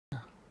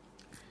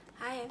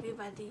Hi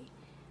everybody.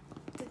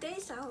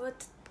 Today's our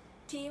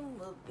theme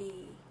will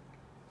be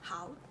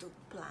how to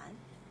plan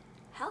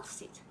health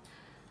seed.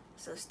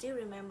 So still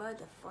remember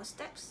the 4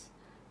 steps.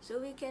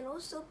 So we can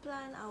also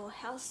plan our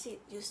health seed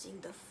using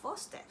the 4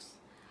 steps.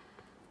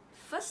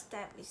 First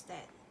step is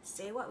that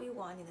say what we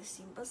want in a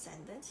simple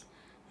sentence,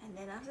 and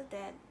then after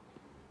that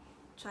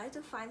try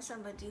to find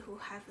somebody who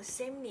have the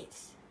same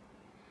needs.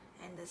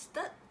 And the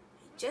third,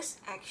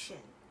 just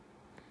action.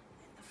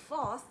 And the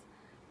fourth,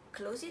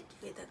 close it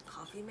with a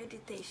coffee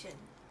meditation.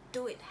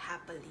 Do it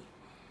happily.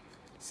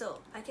 So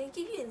I can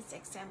give you an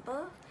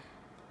example.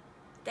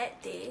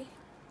 That day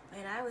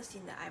when I was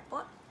in the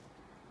airport,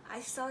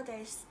 I saw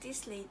there's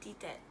this lady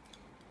that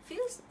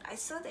I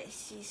saw that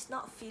she's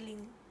not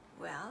feeling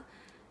well,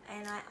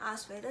 and I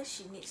asked whether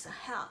she needs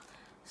help.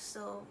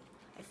 So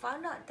I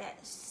found out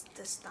that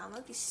the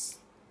stomach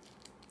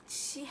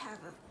she have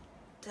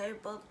a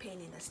terrible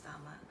pain in the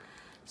stomach.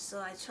 So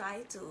I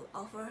tried to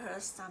offer her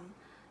some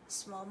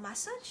small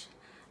massage,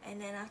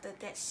 and then after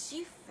that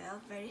she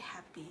felt very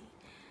happy,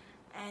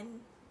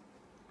 and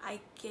I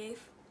gave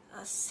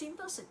a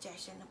simple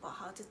suggestion about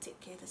how to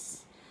take care of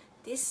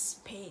this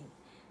pain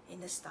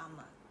in the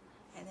stomach.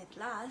 And at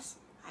last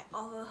I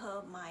offer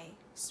her my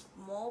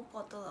small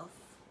bottle of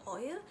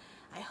oil.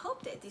 I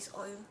hope that this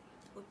oil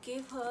will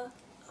give her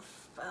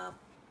a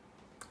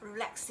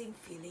relaxing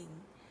feeling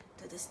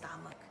to the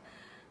stomach.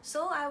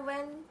 So I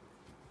went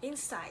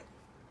inside,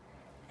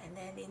 and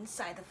then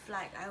inside the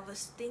flight I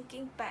was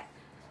thinking back.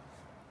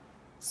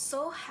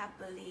 So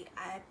happily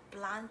I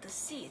plant the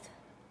seed.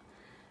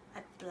 I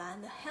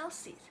plant the health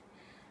seed.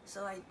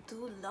 So I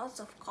do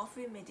lots of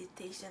coffee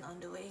meditation on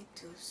the way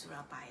to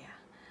Surabaya.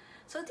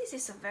 So this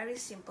is a very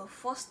simple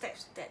 4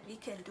 steps that we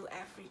can do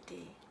every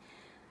day.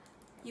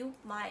 You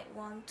might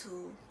want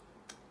to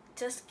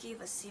just give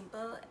a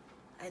simple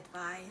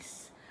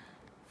advice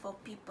for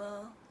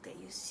people that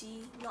you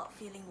see not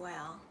feeling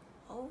well,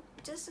 or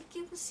just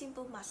give a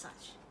simple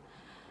massage.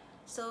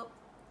 So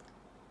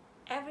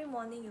every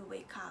morning you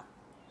wake up,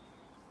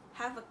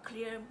 have a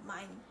clear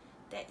mind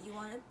that you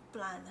want to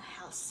plant a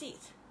health seed,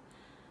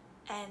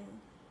 and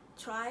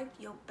try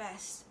your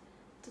best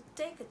to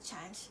take a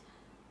chance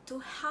to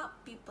help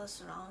people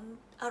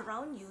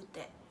around you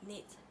that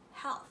need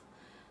help.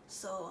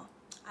 So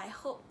I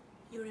hope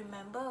you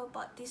remember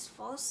about these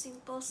 4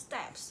 simple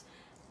steps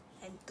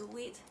and do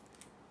it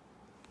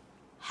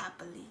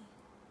happily.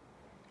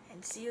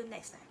 And see you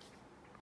next time.